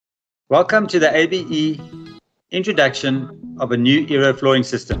Welcome to the a.b.e. introduction of a new era flooring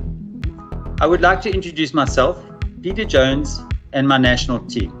system. I would like to introduce myself, Peter Jones, and my national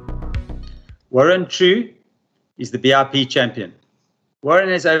team. Warren True is the BIP champion. Warren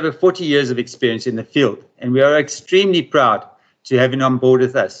has over 40 years of experience in the field, and we are extremely proud to have him on board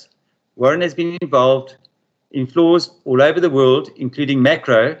with us. Warren has been involved in floors all over the world, including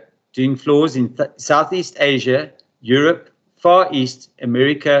macro, doing floors in Southeast Asia, Europe, Far East,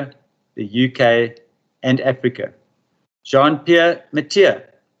 America, the UK, and Africa. Jean-Pierre Mathieu,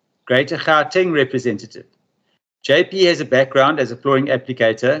 Greater Gauteng representative. JP has a background as a flooring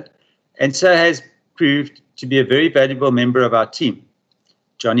applicator and so has proved to be a very valuable member of our team.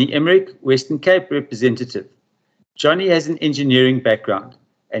 Johnny Emmerich, Western Cape representative. Johnny has an engineering background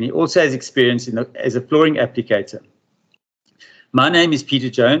and he also has experience as a flooring applicator. My name is Peter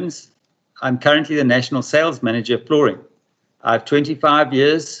Jones. I'm currently the National Sales Manager of Flooring. I have 25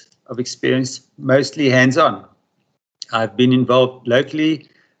 years of experience, mostly hands-on. I've been involved locally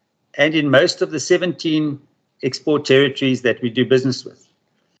and in most of the 17 export territories that we do business with,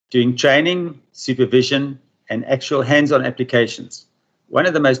 doing training, supervision, and actual hands-on applications. One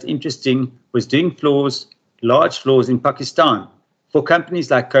of the most interesting was doing floors, large floors in Pakistan for companies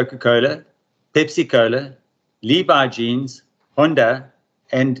like Coca-Cola, Pepsi-Cola, Levi Jeans, Honda,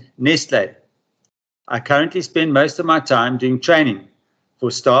 and Nestle. I currently spend most of my time doing training for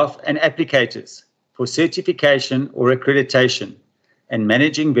staff and applicators for certification or accreditation and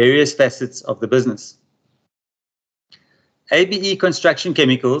managing various facets of the business. a.b.e. Construction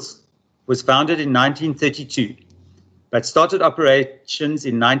Chemicals was founded in 1932, but started operations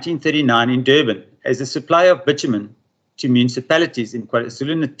in 1939 in Durban as a supplier of bitumen to municipalities in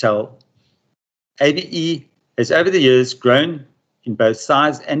KwaZulu-Natal. a.b.e. has over the years grown in both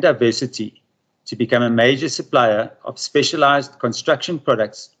size and diversity to become a major supplier of specialized construction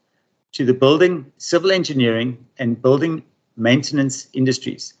products to the building, civil engineering, and building maintenance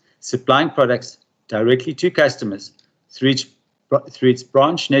industries, supplying products directly to customers through its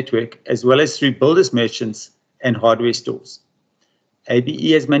branch network, as well as through builders, merchants, and hardware stores.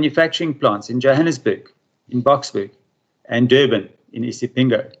 a.b.e. has manufacturing plants in Johannesburg, in Boksburg, and Durban, in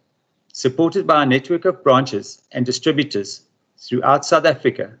Isipingo, supported by a network of branches and distributors throughout South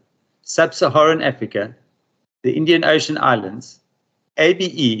Africa, Sub-Saharan Africa, the Indian Ocean Islands.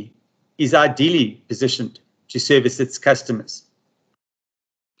 a.b.e. is ideally positioned to service its customers.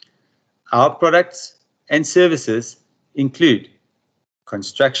 Our products and services include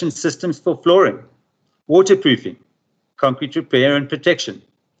construction systems for flooring, waterproofing, concrete repair and protection,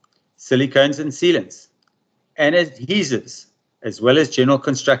 silicones and sealants, and adhesives, as well as general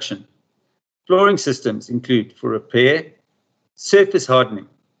construction. Flooring systems include for repair, surface hardening,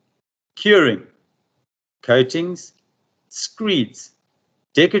 curing, coatings, screeds,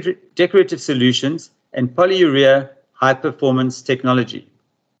 decorative solutions, and polyurea high-performance technology.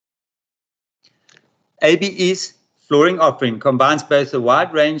 a.b.e.'s flooring offering combines both a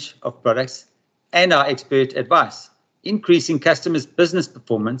wide range of products and our expert advice, increasing customers' business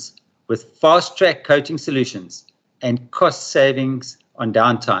performance with fast-track coating solutions and cost savings on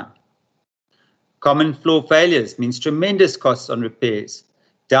downtime. Common floor failures means tremendous costs on repairs,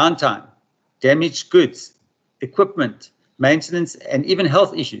 downtime, damaged goods, equipment, maintenance, and even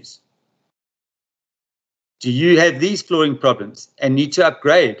health issues. Do you have these flooring problems and need to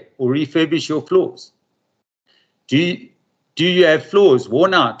upgrade or refurbish your floors? Do you have floors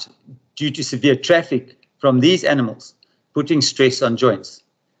worn out due to severe traffic from these animals, putting stress on joints?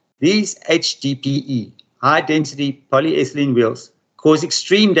 These HDPE, high-density polyethylene wheels, cause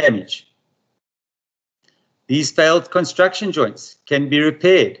extreme damage. These failed construction joints can be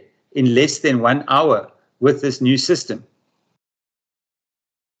repaired in less than 1 hour with this new system.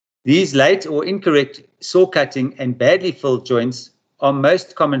 These late or incorrect saw cutting and badly filled joints are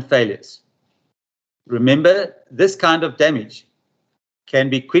most common failures. Remember, this kind of damage can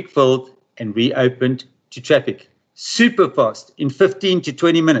be quick filled and reopened to traffic super fast in 15 to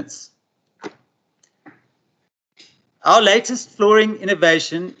 20 minutes. Our latest flooring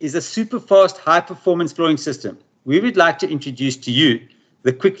innovation is a super fast high-performance flooring system. We would like to introduce to you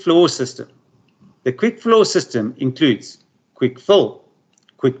the QuickFloor system. The QuickFloor system includes QuickFill,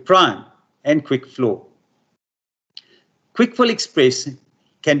 QuickPrime, and QuickFloor. QuickFill Express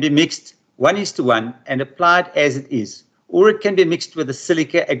can be mixed 1:1 and applied as it is, or it can be mixed with a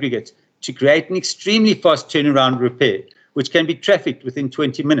silica aggregate to create an extremely fast turnaround repair, which can be trafficked within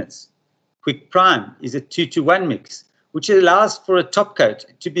 20 minutes. QuickPrime is a 2:1 mix, which allows for a top coat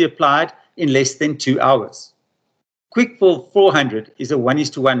to be applied in less than 2 hours. QuickFill 400 is a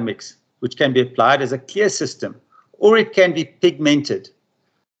 1:1 mix, which can be applied as a clear system, or it can be pigmented.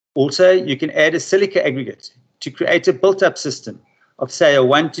 Also, you can add a silica aggregate to create a built-up system of, say, a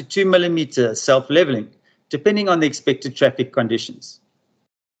 1 to 2 millimeter self-leveling, depending on the expected traffic conditions.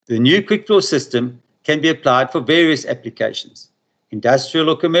 The new QuickFloor system can be applied for various applications, industrial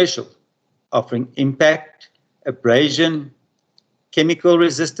or commercial, offering impact, abrasion, chemical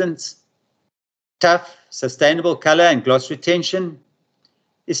resistance, tough, sustainable color and gloss retention,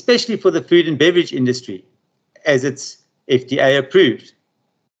 especially for the food and beverage industry, as it's FDA approved.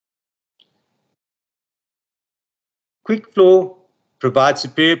 QuickFloor provides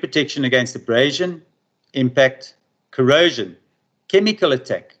superior protection against abrasion, impact, corrosion, chemical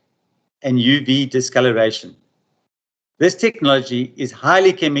attack, and UV discoloration. This technology is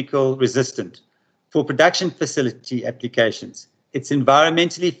highly chemical resistant for production facility applications. It's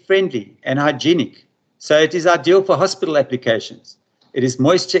environmentally friendly and hygienic, so it is ideal for hospital applications. It is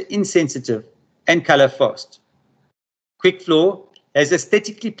moisture insensitive and color fast. QuickFloor has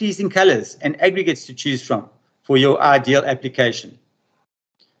aesthetically pleasing colors and aggregates to choose from for your ideal application.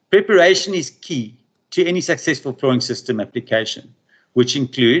 Preparation is key to any successful flooring system application, which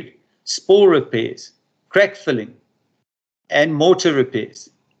include spore repairs, crack filling, and mortar repairs,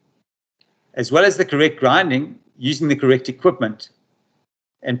 as well as the correct grinding using the correct equipment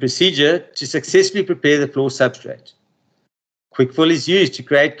and procedure to successfully prepare the floor substrate. QuickFloor is used to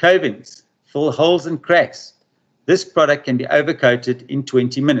create covings, fill holes and cracks. This product can be overcoated in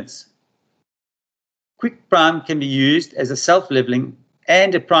 20 minutes. QuickPrime can be used as a self-leveling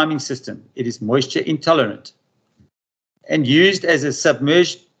and a priming system. It is moisture intolerant and used as a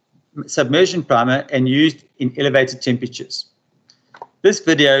submersion primer and used in elevated temperatures. This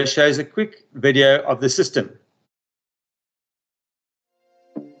video shows a quick video of the system.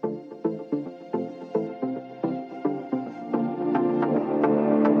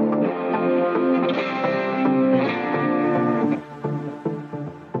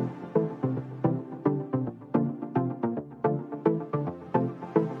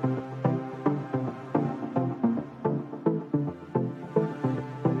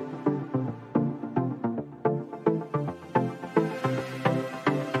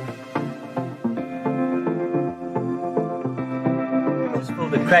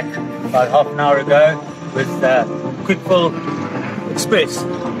 The crack about half an hour ago with QuickFloor Express.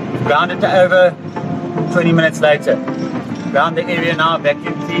 Ground it over 20 minutes later. Ground the area now,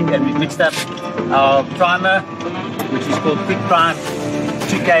 vacuum cleaned, and we've mixed up our primer, which is called QuickPrime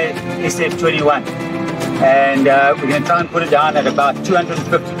 2K SF21. And we're going to try and put it down at about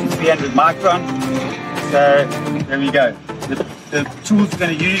 250 to 300 micron. So there we go. The tools we're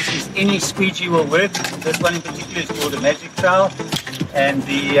going to use is any squeegee will work. This one in particular is called a magic trowel. And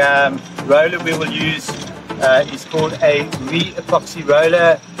the roller we will use is called a re-epoxy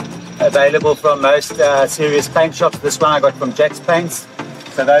roller, available from most serious paint shops. This one I got from Jack's Paints.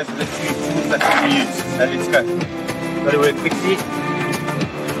 So those are the two tools that we're going to use. So let's go. Got to work quickly.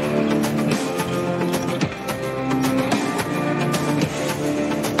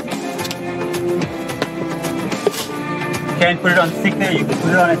 You can put it on thicker, you can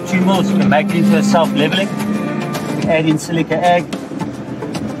put it on at 2 mils, you can make it into a self-leveling. Add in silica ag.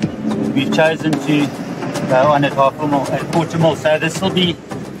 We've chosen to go on at half a mil, at quarter mil, so this will be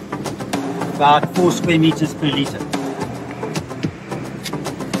about 4 square meters per liter.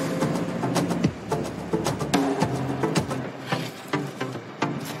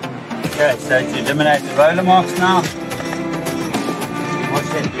 Okay, so to eliminate the roller marks now, wash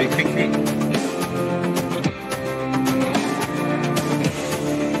that very quickly.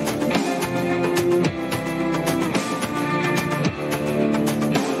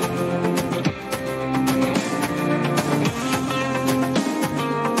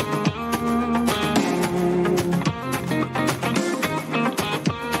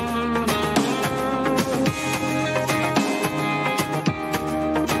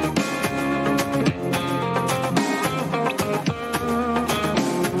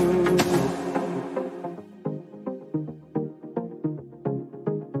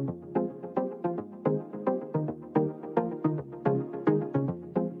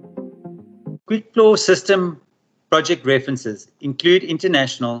 QuickFloor system project references include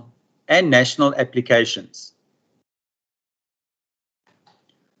international and national applications.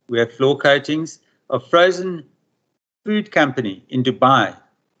 We have floor coatings of frozen food company in Dubai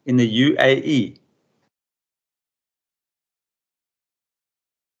in the UAE.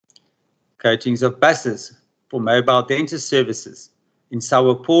 Coatings of buses for mobile dentist services in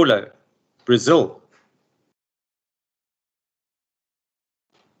Sao Paulo, Brazil.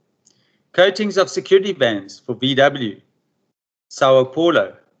 Coatings of security vans for VW, Sao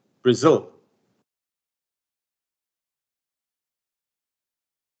Paulo, Brazil.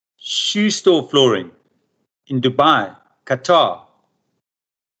 shoe store flooring in Dubai, Qatar.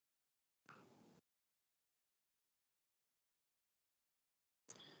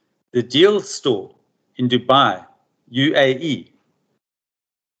 The Deal store in Dubai, UAE.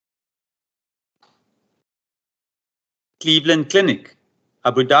 Cleveland Clinic,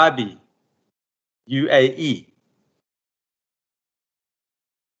 Abu Dhabi, UAE.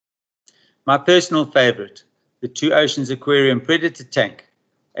 My personal favorite, the Two Oceans Aquarium Predator Tank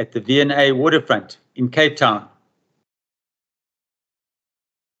at the V&A waterfront in Cape Town.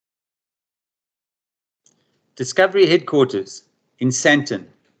 Discovery headquarters in Sandton,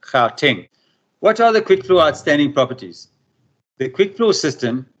 Gauteng. What are the QuickFloor outstanding properties? The QuickFloor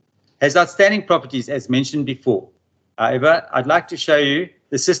system has outstanding properties as mentioned before. However, I'd like to show you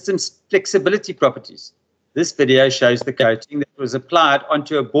the system's flexibility properties. This video shows the coating that was applied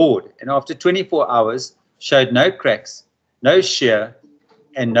onto a board and after 24 hours showed no cracks, no shear,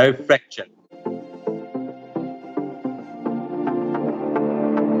 and no fracture.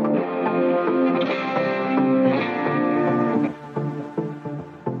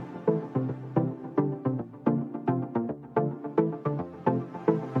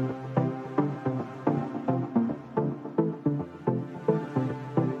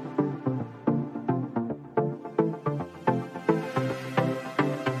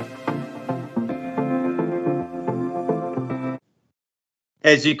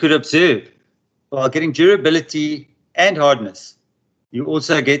 As you could observe, while getting durability and hardness, you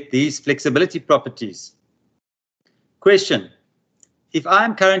also get these flexibility properties. Question: if I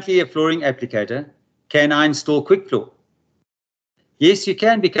am currently a flooring applicator, can I install QuickFloor? Yes, you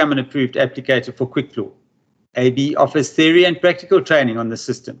can become an approved applicator for QuickFloor. a.b.e offers theory and practical training on the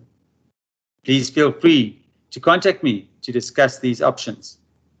system. Please feel free to contact me to discuss these options.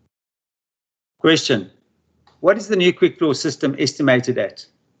 Question: what is the new QuickFloor system estimated at?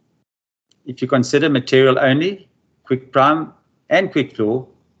 If you consider material only, QuickPrime and QuickFloor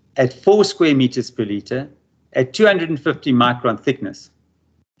at 4 square meters per liter at 250 micron thickness,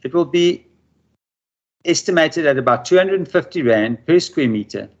 it will be estimated at about 250 Rand per square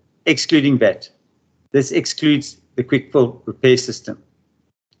meter, excluding VAT. This excludes the QuickFloor repair system.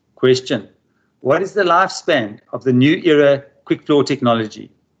 Question: what is the lifespan of the new era QuickFloor technology?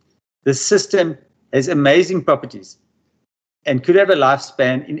 This system has amazing properties and could have a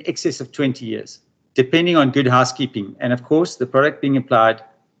lifespan in excess of 20 years, depending on good housekeeping and, of course, the product being applied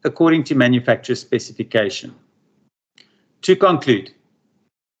according to manufacturer's specification. To conclude,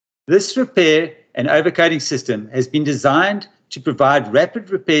 this repair and overcoating system has been designed to provide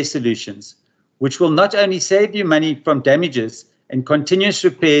rapid repair solutions, which will not only save you money from damages and continuous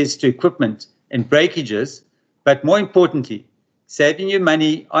repairs to equipment and breakages, but more importantly, saving you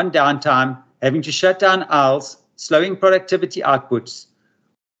money on downtime, having to shut down aisles, slowing productivity outputs,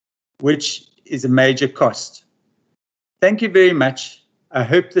 which is a major cost. Thank you very much. I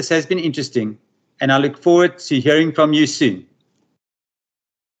hope this has been interesting, and I look forward to hearing from you soon.